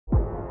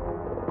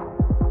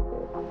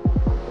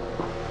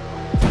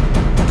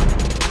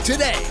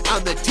Today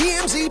on the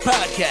TMZ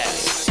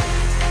Podcast.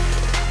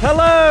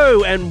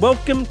 Hello and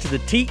welcome to the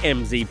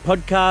TMZ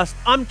Podcast.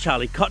 I'm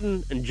Charlie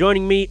Cotton, and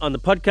joining me on the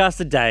podcast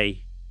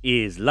today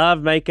is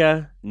love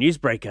maker,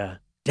 newsbreaker,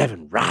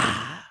 Deven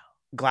Rall.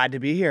 Glad to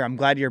be here. I'm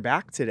glad you're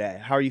back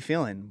today. How are you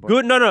feeling?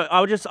 Good. No,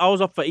 I was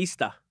off for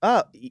Easter.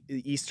 Oh,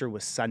 Easter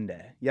was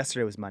Sunday.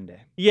 Yesterday was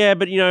Monday. Yeah,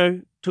 but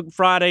took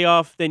Friday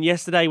off. Then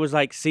yesterday was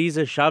like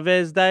Cesar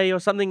Chavez Day or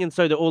something, and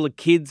so all the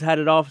kids had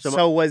it off.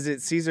 So was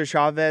it Cesar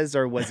Chavez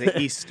or was it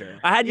Easter?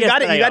 I had you got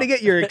to off.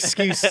 get your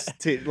excuse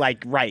to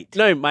right.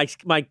 No, my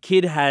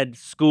kid had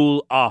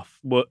school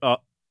off.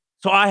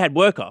 So I had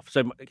work off.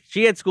 So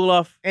she had school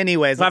off.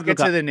 Anyways, let's get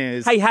to the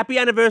news. Hey, happy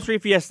anniversary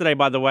for yesterday,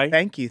 by the way.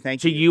 Thank you.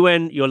 To you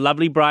and your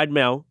lovely bride,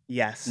 Mel.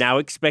 Yes. Now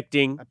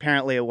expecting.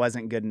 Apparently it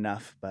wasn't good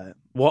enough, but.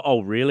 What?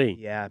 Oh, really?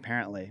 Yeah,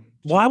 apparently.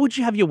 Why would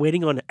you have your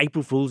wedding on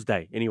April Fool's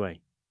Day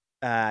anyway?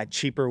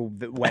 Cheaper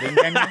wedding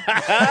venue?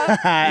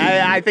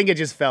 I think it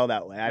just fell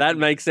that way. That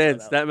makes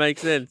sense. That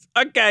makes sense.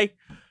 Okay.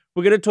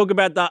 We're going to talk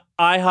about the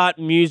iHeart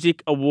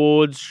Music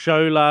Awards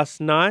show last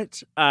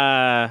night.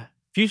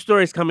 Few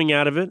stories coming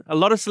out of it. A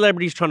lot of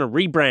celebrities trying to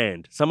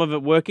rebrand. Some of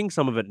it working,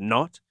 some of it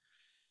not.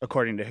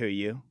 According to who,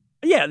 you?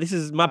 Yeah, this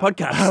is my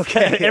podcast.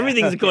 Okay.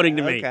 Everything's according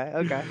to me.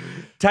 Okay.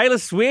 Taylor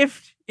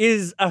Swift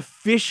is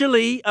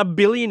officially a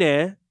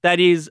billionaire.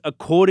 That is,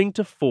 according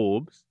to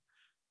Forbes.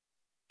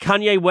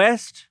 Kanye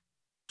West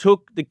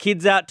took the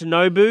kids out to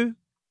Nobu,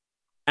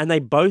 and they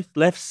both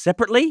left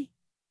separately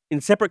in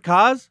separate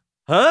cars.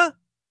 Huh?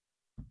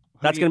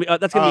 That's gonna be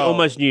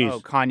almost news.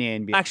 Oh, Kanye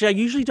and Bianca. Actually, I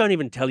usually don't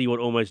even tell you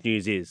what almost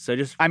news is. So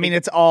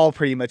it's all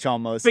pretty much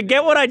almost.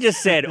 Forget what I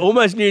just said.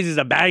 Almost news is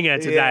a banger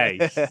today.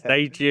 Yeah.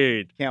 Stay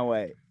tuned. Can't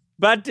wait.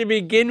 But to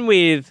begin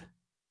with,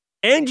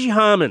 Angie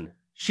Harmon.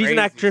 She's an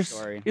actress.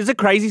 Story. It's a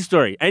crazy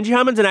story. Angie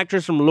Harmon's an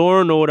actress from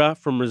Law and Order,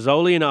 from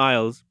Rizzoli and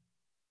Isles.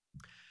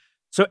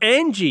 So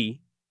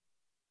Angie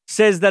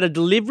says that a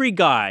delivery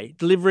guy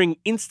delivering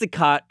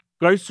Instacart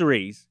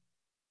groceries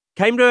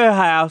came to her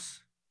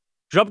house,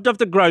 dropped off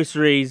the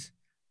groceries,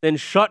 then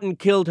shot and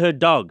killed her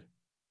dog,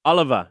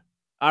 Oliver,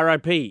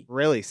 R.I.P.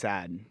 Really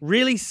sad.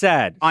 Really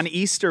sad. On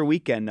Easter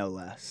weekend, no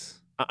less.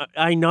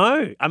 I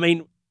know. I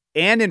mean...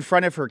 And in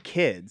front of her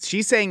kids.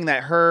 She's saying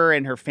that her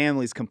and her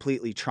family's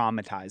completely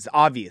traumatized,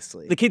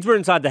 obviously. The kids were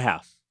inside the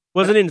house.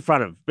 Wasn't in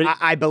front of. But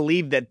I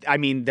believe that,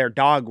 their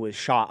dog was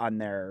shot on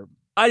their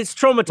it's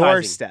traumatizing.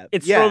 doorstep.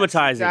 It's yes,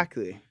 traumatizing.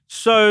 Exactly.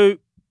 So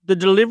the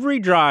delivery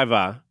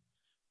driver,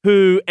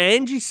 who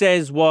Angie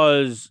says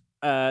was...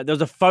 there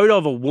was a photo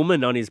of a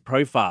woman on his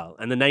profile,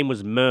 and the name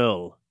was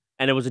Merle,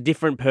 and it was a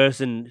different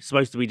person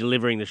supposed to be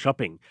delivering the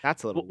shopping.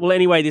 That's a little... Well,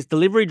 anyway, this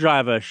delivery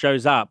driver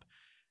shows up,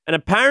 and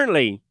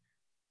apparently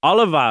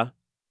Oliver,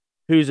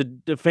 who's a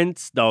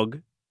defense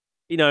dog,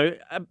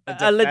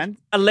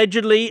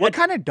 allegedly... What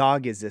kind of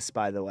dog is this,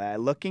 by the way?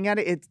 Looking at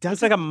it, it doesn't...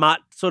 It's like a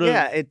mutt, sort of...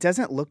 Yeah, it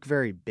doesn't look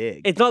very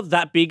big. It's not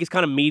that big. It's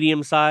kind of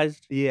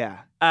medium-sized. Yeah.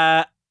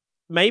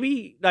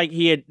 Maybe,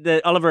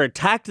 Oliver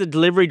attacked the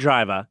delivery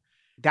driver.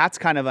 That's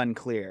kind of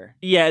unclear.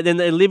 Yeah, then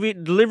the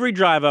delivery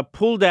driver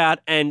pulled out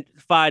and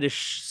fired a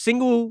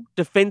single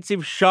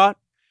defensive shot,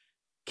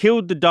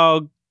 killed the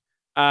dog.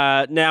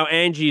 Now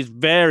Angie is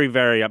very,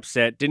 very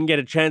upset. Didn't get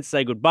a chance to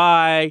say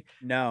goodbye.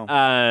 No.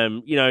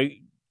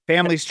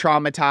 Family's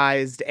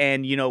traumatized,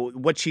 and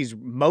what she's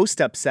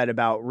most upset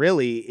about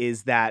really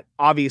is that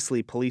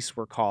obviously police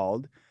were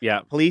called.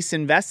 Yeah. Police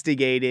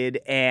investigated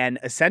and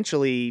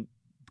essentially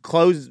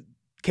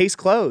case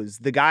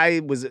closed. The guy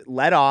was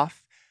let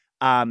off.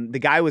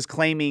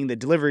 The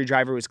delivery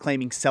driver was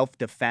claiming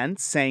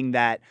self-defense, saying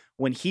that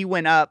when he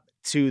went up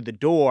to the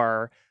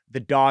door, the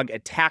dog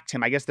attacked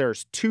him. I guess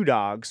there's two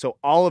dogs. So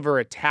Oliver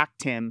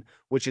attacked him,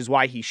 which is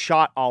why he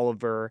shot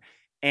Oliver.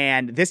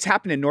 And this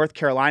happened in North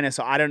Carolina.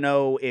 So I don't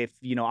know if,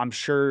 I'm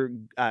sure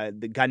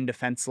the gun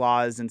defense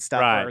laws and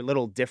stuff are a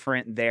little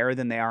different there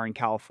than they are in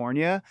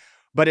California.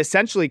 But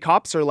essentially,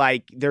 cops are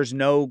like, there was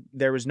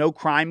no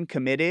crime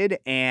committed,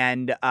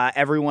 and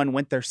everyone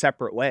went their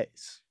separate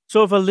ways.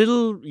 So if a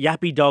little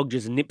yappy dog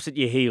just nips at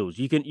your heels,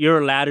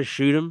 you're allowed to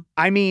shoot him?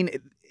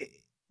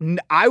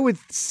 I would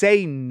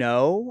say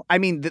no.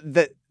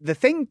 The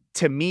thing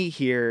to me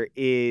here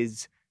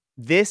is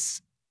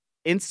this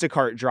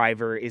Instacart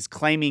driver is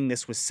claiming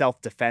this was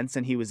self-defense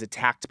and he was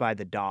attacked by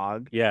the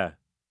dog. Yeah.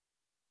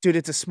 Dude,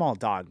 it's a small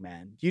dog,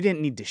 man. You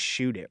didn't need to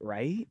shoot it,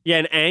 right? Yeah,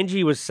 and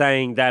Angie was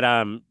saying that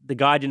the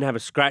guy didn't have a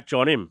scratch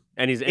on him,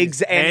 and his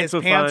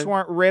pants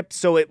weren't ripped.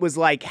 So it was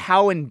like,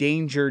 how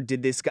endangered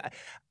did this guy...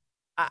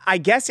 I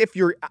guess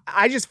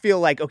I just feel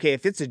like, okay,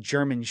 if it's a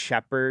German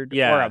Shepherd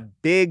or a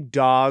big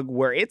dog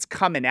where it's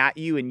coming at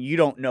you and you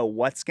don't know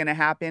what's going to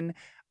happen,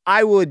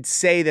 I would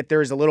say that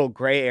there's a little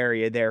gray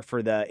area there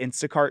for the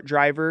Instacart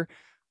driver.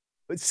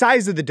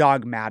 Size of the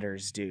dog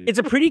matters, dude. It's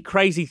a pretty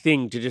crazy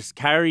thing to just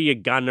carry a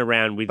gun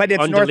around with but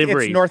it's on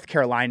delivery. It's North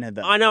Carolina,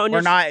 though. I know.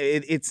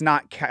 It's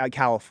not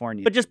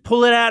California. But just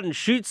pull it out and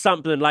shoot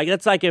something. Like,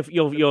 that's like if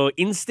your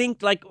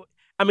instinct. Like,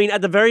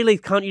 at the very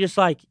least, can't you just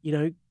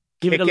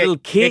give it a little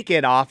kick? Kick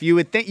it off. You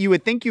would think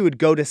you would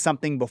go to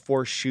something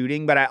before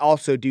shooting, but I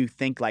also do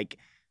think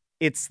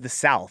it's the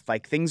South.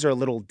 Like, things are a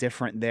little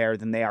different there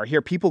than they are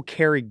here. People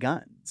carry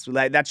guns.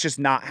 Like, that's just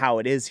not how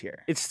it is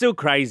here. It's still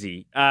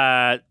crazy.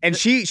 And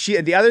she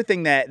the other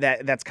thing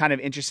that's kind of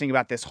interesting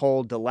about this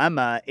whole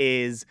dilemma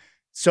is,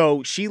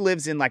 so she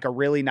lives in like a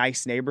really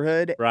nice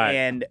neighborhood, Right.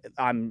 and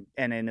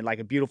in like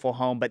a beautiful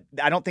home, but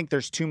I don't think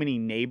there's too many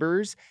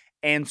neighbors.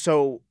 And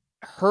so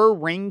her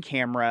Ring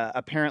camera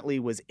apparently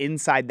was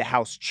inside the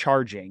house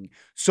charging.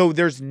 So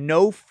there's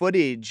no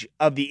footage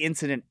of the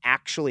incident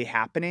actually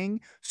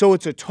happening. So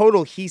it's a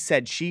total he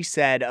said, she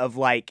said of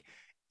like,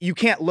 you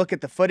can't look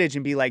at the footage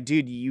and be like,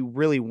 dude, you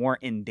really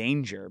weren't in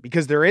danger,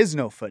 because there is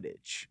no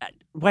footage.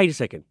 Wait a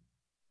second.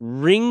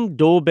 Ring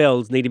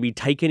doorbells need to be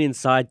taken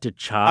inside to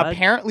charge?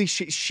 Apparently,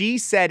 she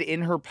said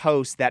in her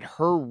post that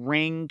her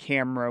Ring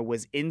camera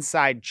was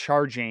inside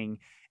charging,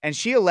 and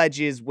she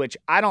alleges, which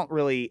I don't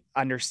really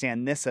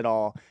understand this at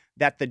all,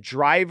 that the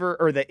driver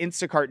or the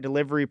Instacart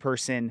delivery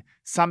person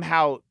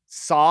somehow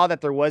saw that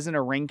there wasn't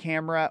a Ring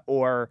camera,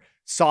 or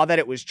saw that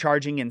it was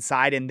charging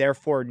inside and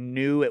therefore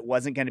knew it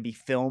wasn't going to be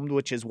filmed,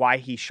 which is why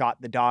he shot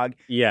the dog.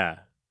 Yeah.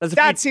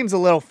 That seems a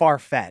little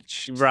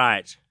far-fetched.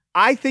 Right.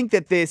 I think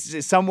that this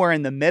is somewhere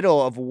in the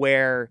middle of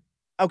where,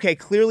 okay,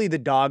 clearly the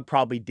dog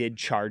probably did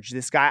charge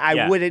this guy.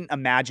 I wouldn't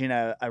imagine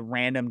a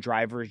random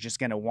driver is just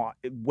going to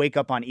wake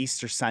up on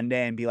Easter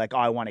Sunday and be like, oh,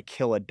 I want to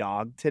kill a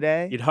dog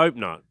today. You'd hope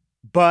not.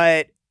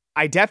 But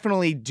I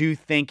definitely do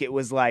think it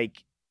was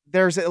like,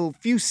 there's a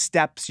few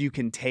steps you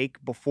can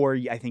take before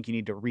I think you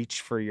need to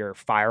reach for your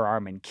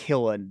firearm and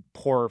kill a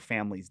poor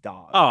family's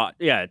dog. Oh,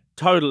 yeah,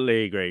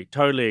 totally agree.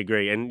 Totally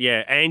agree. And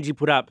yeah, Angie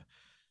put up,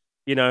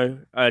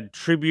 a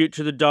tribute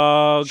to the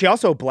dog. She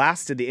also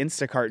blasted the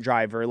Instacart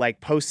driver,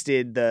 like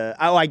posted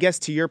I guess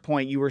to your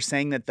point, you were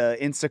saying that the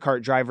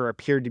Instacart driver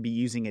appeared to be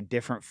using a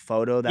different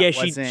photo that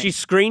wasn't. She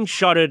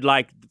screenshotted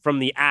like from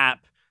the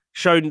app,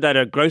 showed that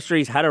her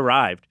groceries had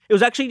arrived. It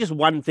was actually just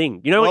one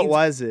thing. What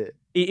was it?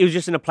 It was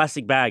just in a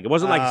plastic bag. It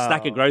wasn't like a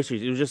stack of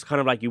groceries. It was just kind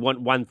of like you want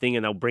one thing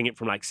and they'll bring it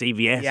from like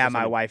CVS. Yeah,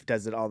 my wife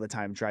does it all the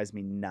time. Drives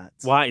me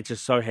nuts. Why? It's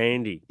just so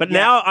handy. But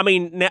now,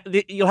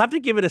 you'll have to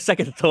give it a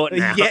second thought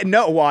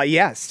now.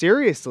 Yeah,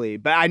 seriously.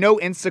 But I know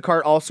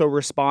Instacart also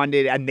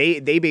responded, and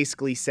they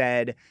basically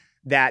said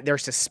that they're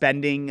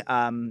suspending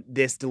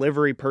this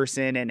delivery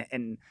person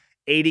and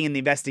aiding in the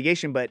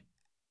investigation. But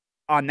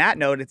on that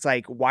note, it's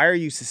like, why are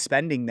you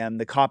suspending them?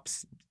 The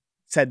cops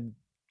said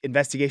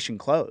investigation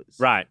closed.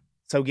 Right.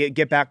 So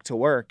get back to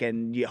work,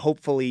 and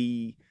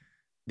hopefully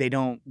they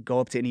don't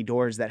go up to any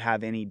doors that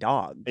have any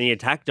dogs. Any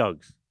attack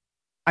dogs.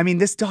 I mean,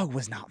 this dog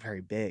was not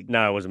very big.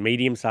 No, it was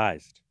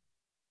medium-sized.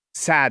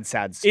 Sad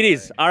story. It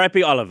is.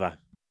 R.I.P. Oliver.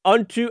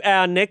 On to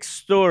our next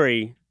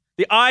story.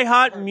 The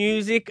iHeart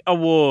Music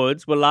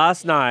Awards were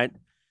last night,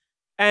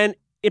 and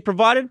it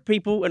provided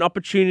people an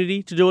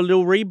opportunity to do a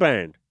little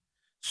rebrand.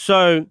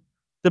 So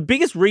the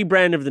biggest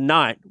rebrand of the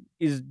night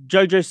is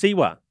JoJo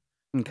Siwa.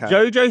 Okay.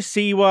 JoJo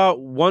Siwa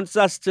wants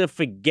us to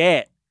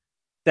forget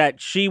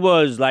that she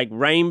was like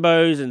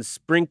rainbows and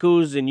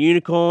sprinkles and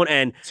unicorn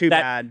and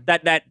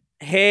that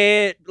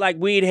hair, like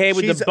weird hair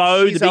with the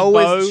bow, the big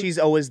bow. She's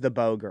always the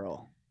bow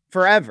girl.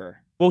 Forever.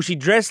 Well, she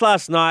dressed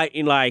last night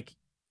in like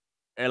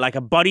a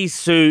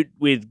bodysuit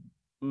with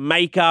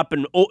makeup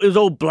and it was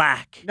all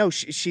black. No,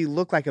 she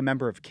looked like a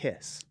member of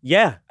Kiss.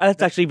 Yeah,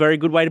 that's actually a very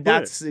good way to put it.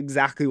 That's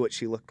exactly what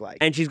she looked like.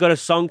 And she's got a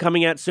song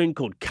coming out soon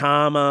called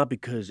Karma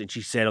and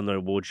she said on the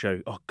award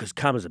show, because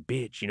Karma's a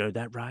bitch, you know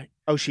that, right?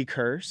 Oh, she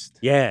cursed?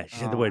 Yeah, she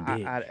said the word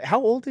bitch. How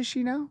old is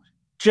she now?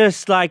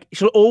 Just like,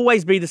 she'll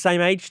always be the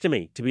same age to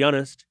me, to be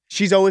honest.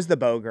 She's always the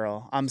bow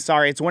girl. I'm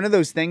sorry. It's one of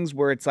those things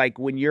where it's like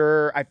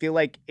I feel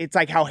like it's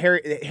like how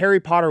Harry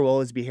Potter will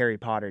always be Harry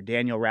Potter.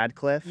 Daniel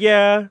Radcliffe.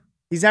 Yeah.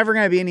 He's never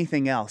going to be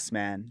anything else,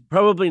 man.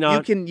 Probably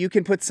not. You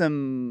can put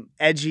some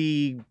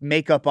edgy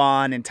makeup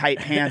on and tight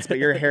pants, but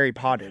you're Harry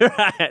Potter.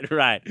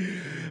 Right.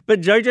 But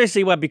JoJo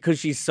Siwa,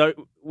 because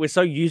we're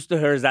so used to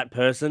her as that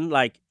person,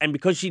 like, and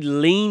because she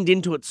leaned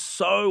into it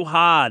so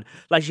hard,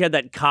 like she had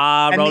that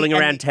car rolling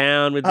around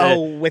town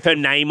with her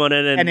name on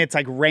it, and it's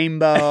like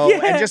rainbow,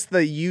 yeah. And just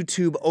the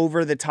YouTube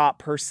over the top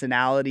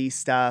personality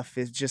stuff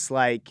is just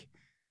like,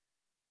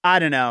 I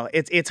don't know.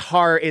 It's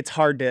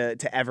hard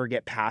to ever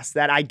get past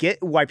that. I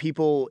get why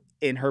people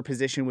in her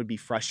position would be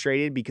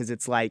frustrated, because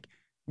it's like,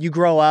 you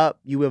grow up,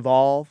 you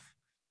evolve.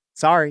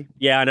 Sorry.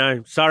 Yeah, I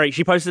know. Sorry.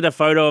 She posted a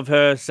photo of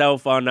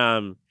herself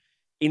on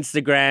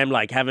Instagram,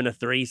 like having a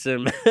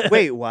threesome.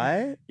 Wait,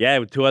 what? Yeah,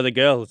 with two other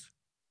girls.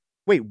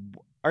 Wait,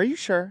 are you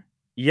sure?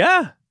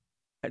 Yeah.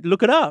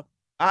 Look it up.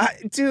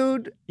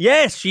 Dude.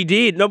 Yes, she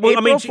did. No,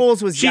 April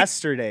Fool's was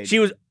yesterday. She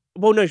was...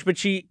 Well, no, but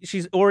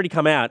she's already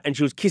come out, and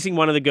she was kissing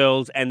one of the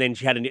girls, and then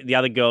she had the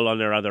other girl on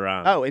her other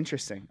arm. Oh,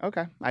 interesting.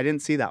 Okay. I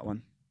didn't see that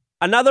one.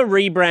 Another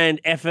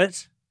rebrand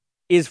effort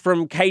is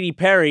from Katy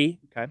Perry.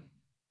 Okay.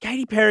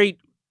 Katy Perry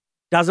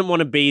doesn't want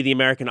to be the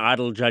American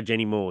Idol judge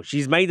anymore.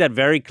 She's made that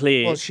very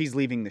clear. Well, she's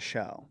leaving the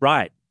show.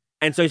 Right.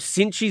 And so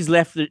since she's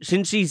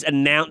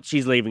announced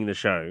she's leaving the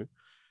show,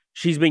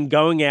 she's been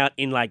going out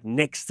in like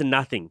next to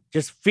nothing,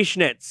 just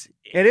fishnets.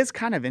 It is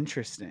kind of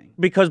interesting.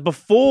 Because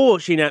before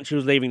she announced she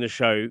was leaving the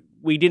show,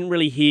 we didn't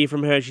really hear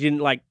from her. She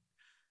didn't like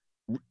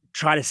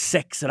try to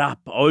sex it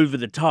up over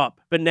the top.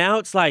 But now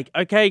it's like,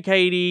 okay,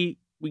 Katie,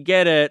 we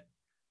get it.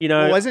 You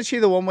know, Well, wasn't she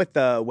the one with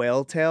the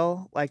whale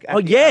tail? Like at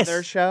the yes.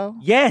 other show?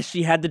 Yes,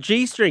 she had the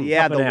G-string.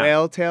 Yeah, the popping out.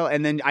 whale tail.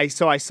 And then I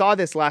saw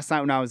this last night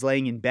when I was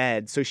laying in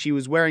bed. So she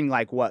was wearing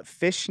like what,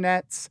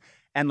 fishnets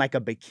and like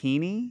a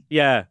bikini.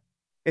 Yeah.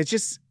 It's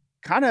just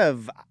kind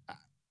of,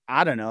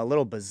 I don't know, a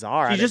little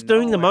bizarre. She's just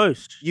doing the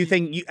most. You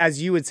think,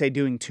 as you would say,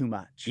 doing too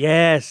much.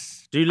 Yes.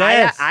 Do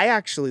less. I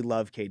actually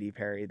love Katy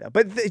Perry though,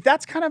 but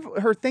that's kind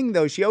of her thing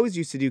though. She always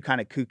used to do kind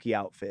of kooky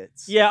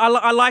outfits. Yeah,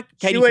 I like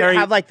Katy She would Perry.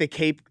 have like the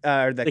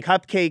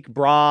cupcake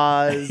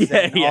bras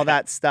and all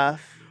that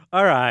stuff.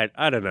 All right.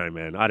 I don't know,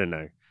 man. I don't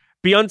know.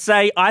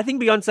 Beyonce, I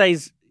think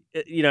Beyonce's,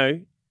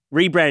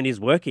 rebrand is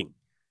working.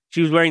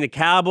 She was wearing the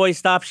cowboy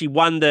stuff. She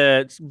won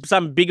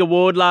some big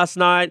award last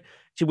night.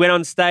 She went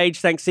on stage,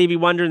 thanked Stevie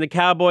Wonder in the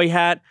cowboy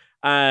hat.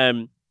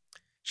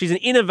 She's an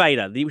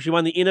innovator. She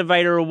won the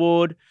Innovator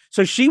Award.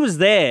 So she was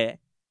there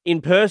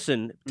in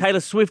person. Taylor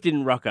Swift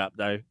didn't rock up,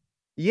 though.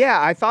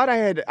 Yeah, I thought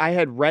I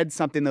had read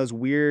something, those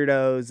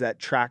weirdos that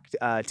tracked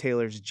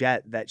Taylor's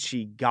jet, that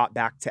she got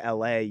back to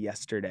LA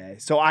yesterday.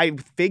 So I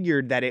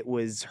figured that it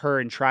was her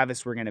and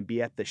Travis were going to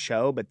be at the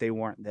show, but they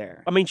weren't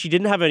there. I mean, she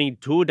didn't have any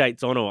tour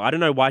dates on her. I don't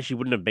know why she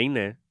wouldn't have been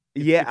there.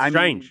 It's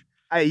strange.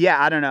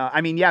 I don't know.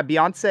 I mean, yeah,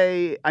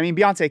 Beyonce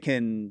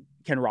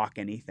can rock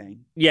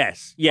anything.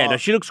 Yes. Yeah, no,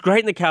 she looks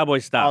great in the cowboy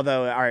stuff.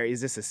 Although, all right, is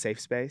this a safe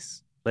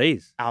space?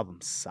 Please. Album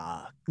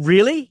sucks.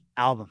 Really?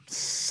 Album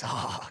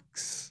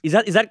sucks. Is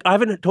that? I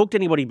haven't talked to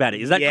anybody about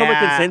it. Is that common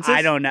consensus?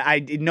 I don't know.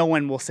 No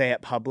one will say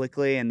it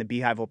publicly, and the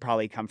Beehive will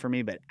probably come for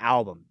me. But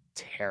album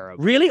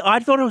terrible. Really?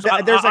 I thought it was.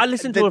 I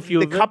listened to a few.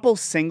 The couple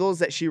singles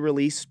that she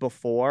released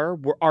before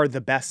are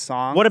the best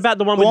songs. What about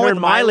the one with her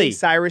and Miley?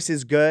 Cyrus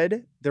is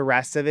good. The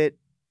rest of it,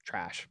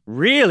 trash.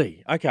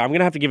 Really? Okay, I'm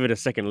gonna have to give it a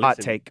second listen. Hot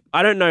take.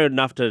 I don't know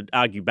enough to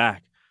argue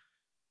back,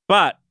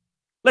 but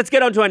let's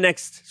get on to our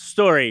next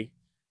story.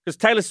 Because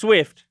Taylor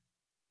Swift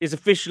is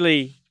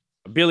officially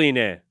a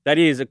billionaire. That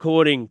is,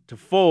 according to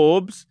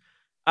Forbes.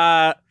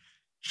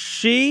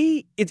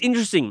 It's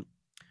interesting.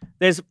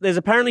 There's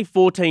apparently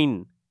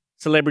 14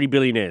 celebrity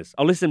billionaires.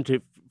 I'll list them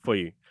for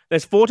you.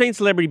 There's 14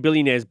 celebrity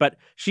billionaires, but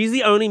she's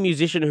the only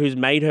musician who's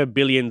made her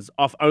billions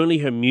off only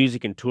her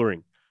music and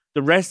touring.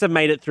 The rest have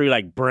made it through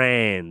like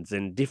brands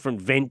and different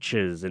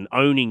ventures and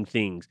owning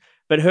things.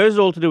 But hers is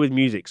all to do with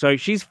music. So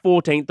she's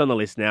 14th on the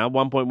list now,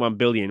 1.1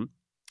 billion.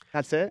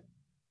 That's it?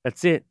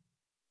 That's it.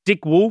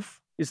 Dick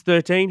Wolf is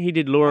 13. He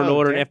did Law and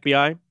Order and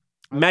FBI. Okay.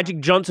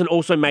 Magic Johnson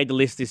also made the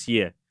list this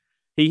year.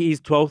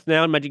 He's 12th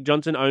now. Magic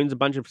Johnson owns a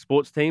bunch of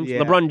sports teams. Yeah.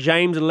 LeBron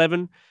James,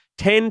 11.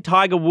 10,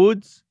 Tiger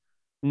Woods.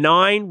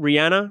 9,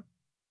 Rihanna.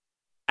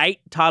 8,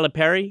 Tyler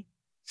Perry.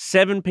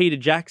 7, Peter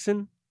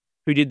Jackson,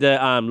 who did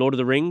the Lord of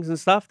the Rings and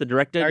stuff, the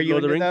director of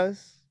Lord of the Rings.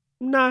 Those?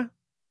 No,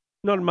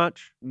 not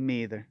much.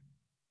 Me either.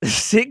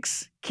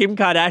 6, Kim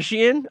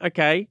Kardashian.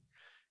 Okay.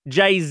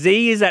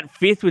 Jay-Z is at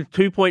 5th with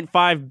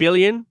 2.5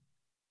 billion.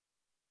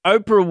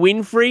 Oprah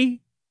Winfrey,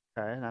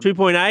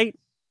 2.8.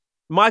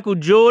 Michael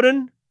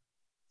Jordan,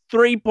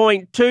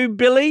 3.2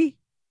 billion.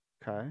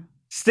 Okay.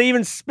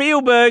 Steven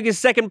Spielberg is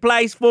second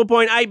place,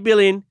 4.8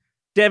 billion.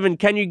 Deven,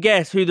 can you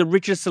guess who the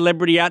richest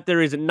celebrity out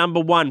there is at number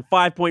 1,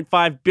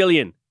 5.5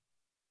 billion?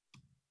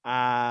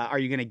 Are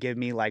you going to give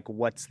me like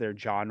what's their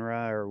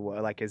genre or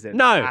what, like is it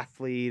no. an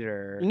athlete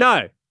or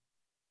no?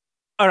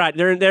 All right,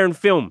 they're in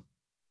film.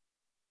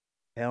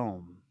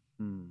 Film.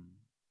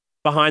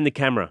 Behind the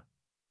camera.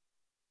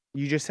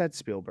 You just said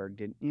Spielberg,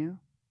 didn't you?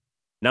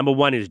 Number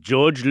 1 is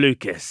George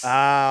Lucas.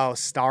 Oh,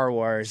 Star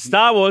Wars.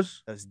 Star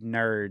Wars. Those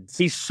nerds.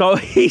 He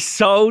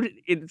sold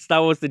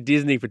Star Wars to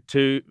Disney for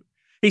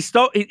He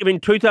stole in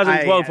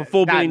 2012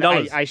 for $4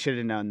 billion. I should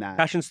have known that.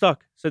 Cash and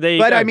stock. So there you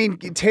go. But I mean,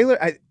 Taylor,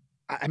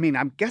 I mean,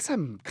 I guess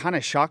I'm kind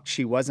of shocked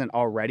she wasn't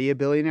already a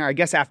billionaire. I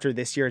guess after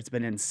this year, it's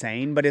been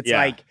insane. But it's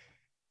like,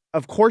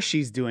 of course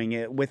she's doing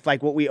it with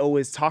like what we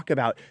always talk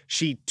about.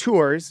 She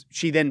tours,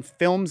 she then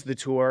films the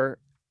tour,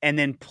 and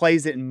then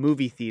plays it in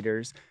movie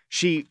theaters.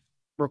 She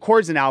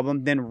records an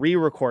album, then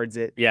re-records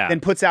it,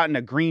 then puts out in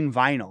a green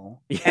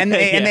vinyl,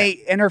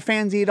 and her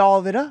fans eat all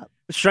of it up.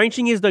 The strange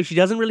thing is though, she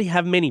doesn't really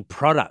have many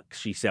products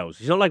she sells.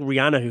 She's not like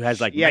Rihanna who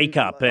has like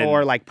makeup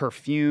or like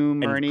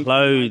perfume or anything,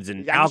 clothes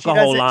and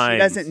alcohol lines. She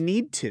doesn't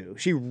need to.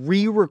 She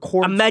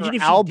re-records. Imagine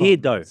if albums. She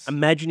did though.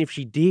 Imagine if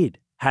she did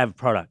have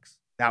products.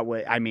 That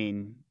way, I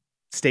mean.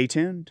 Stay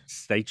tuned.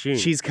 Stay tuned.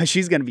 She's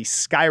going to be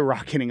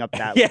skyrocketing up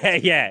that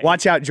list. Yeah.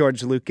 Watch out,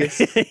 George Lucas.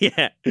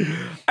 Yeah.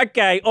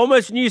 Okay,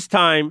 almost news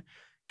time.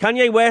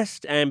 Kanye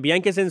West and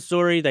Bianca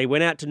Censori, they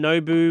went out to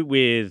Nobu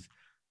with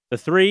the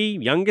 3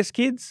 youngest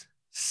kids,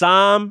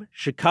 Sam,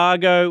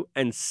 Chicago,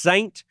 and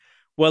Saint.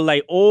 Well,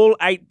 they all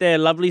ate their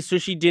lovely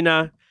sushi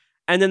dinner,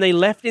 and then they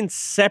left in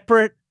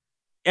separate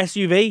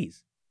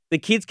SUVs. The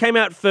kids came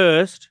out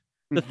first,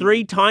 the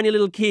 3 tiny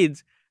little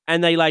kids,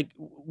 and they like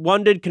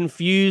wandered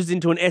confused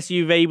into an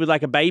SUV with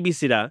like a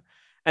babysitter,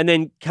 and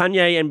then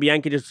Kanye and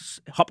Bianca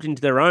just hopped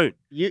into their own.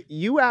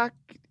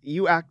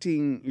 You're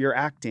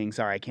acting.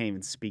 Sorry, I can't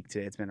even speak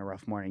today. It's been a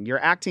rough morning.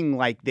 You're acting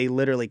like they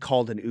literally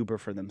called an Uber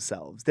for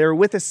themselves. They're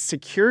with a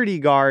security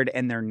guard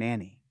and their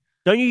nanny.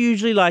 Don't you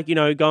usually like,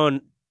 go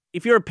on,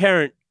 if you're a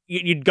parent,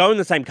 you'd go in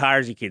the same car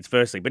as your kids,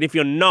 firstly. But if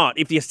you're not,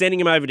 if you're sending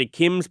them over to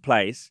Kim's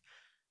place,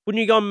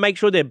 wouldn't you go and make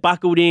sure they're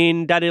buckled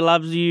in, daddy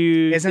loves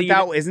you? Isn't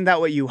that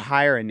what you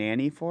hire a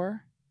nanny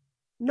for?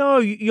 No,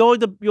 you're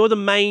the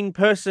main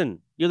person.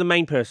 You're the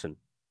main person.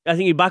 I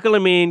think you buckle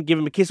them in, give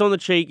them a kiss on the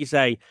cheek, you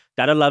say,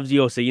 Dada loves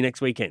you, I'll see you next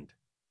weekend.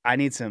 I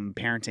need some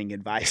parenting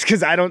advice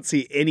because I don't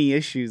see any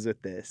issues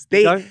with this.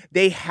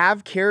 They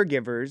have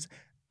caregivers.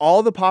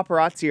 All the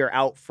paparazzi are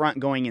out front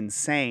going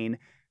insane.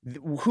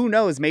 Who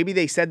knows? Maybe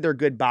they said their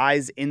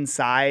goodbyes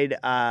inside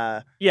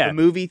the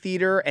movie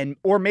theater,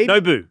 or maybe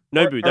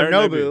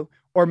Nobu,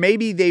 or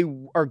maybe they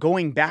are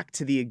going back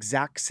to the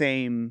exact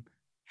same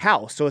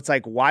house. So it's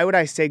like, why would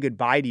I say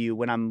goodbye to you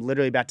when I'm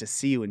literally about to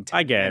see you in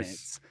 10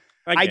 minutes?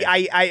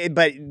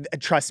 But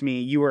trust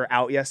me, you were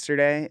out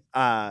yesterday.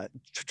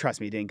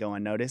 Trust me, it didn't go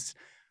unnoticed.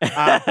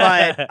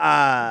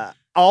 But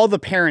all the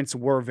parents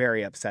were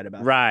very upset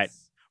about this.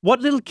 What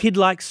little kid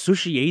likes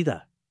sushi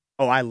either?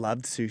 Oh, I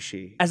loved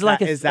sushi. As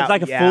like a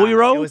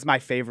 4-year-old? It was my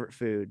favorite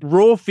food.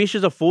 Raw fish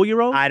as a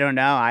 4-year-old? I don't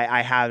know.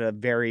 I had a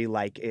very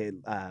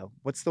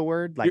what's the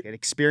word? Like an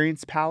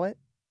experienced palate.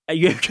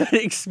 You've got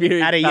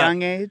experience at a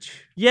young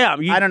age. Yeah,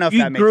 I don't know if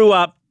you that grew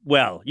up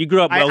well. You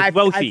grew up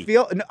wealthy.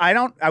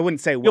 I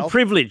wouldn't say wealthy. You're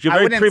privileged. You're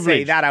very privileged. I wouldn't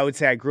say that. I would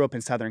say I grew up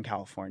in Southern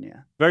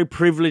California. Very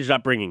privileged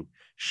upbringing.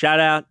 Shout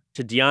out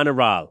to Deanna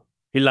Rall,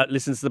 who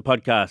listens to the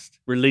podcast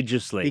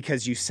religiously.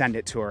 Because you send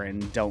it to her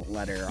and don't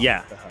let her off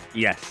the hook.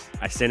 Yes.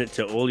 I sent it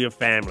to all your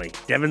family.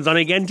 Deven's on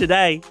again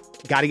today.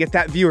 Got to get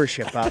that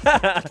viewership up.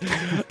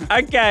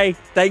 Okay.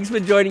 Thanks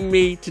for joining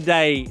me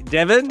today,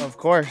 Deven. Of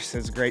course. It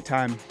was a great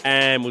time.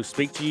 And we'll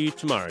speak to you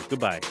tomorrow.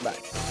 Goodbye.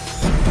 Bye.